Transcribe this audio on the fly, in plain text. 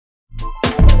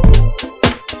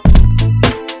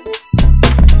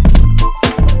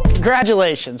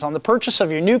Congratulations on the purchase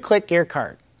of your new Clicgear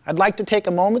cart. I'd like to take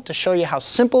a moment to show you how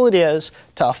simple it is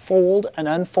to fold and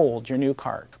unfold your new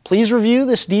cart. Please review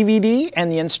this DVD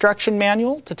and the instruction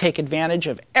manual to take advantage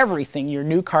of everything your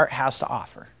new cart has to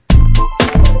offer.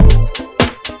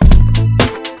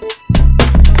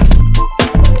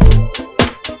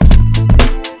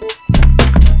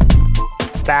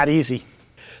 It's that easy.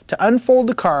 To unfold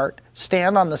the cart,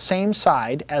 stand on the same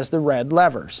side as the red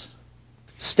levers.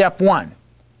 Step 1.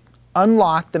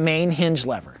 Unlock the main hinge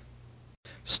lever.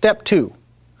 Step 2.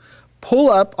 Pull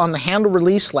up on the handle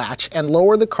release latch and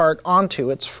lower the cart onto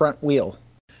its front wheel.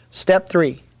 Step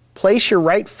 3. Place your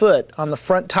right foot on the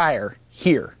front tire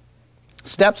here.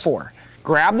 Step 4.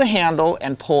 Grab the handle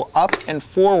and pull up and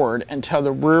forward until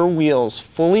the rear wheels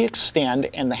fully extend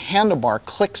and the handlebar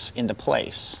clicks into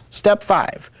place. Step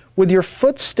 5. With your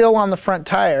foot still on the front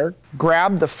tire,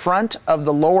 grab the front of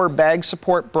the lower bag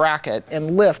support bracket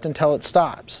and lift until it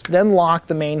stops. Then lock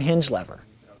the main hinge lever.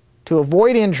 To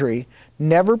avoid injury,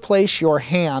 never place your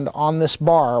hand on this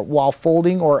bar while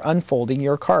folding or unfolding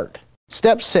your cart.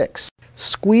 Step 6.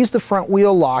 Squeeze the front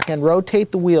wheel lock and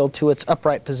rotate the wheel to its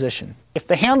upright position. If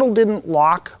the handle didn't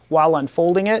lock while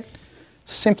unfolding it,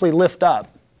 simply lift up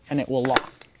and it will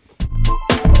lock.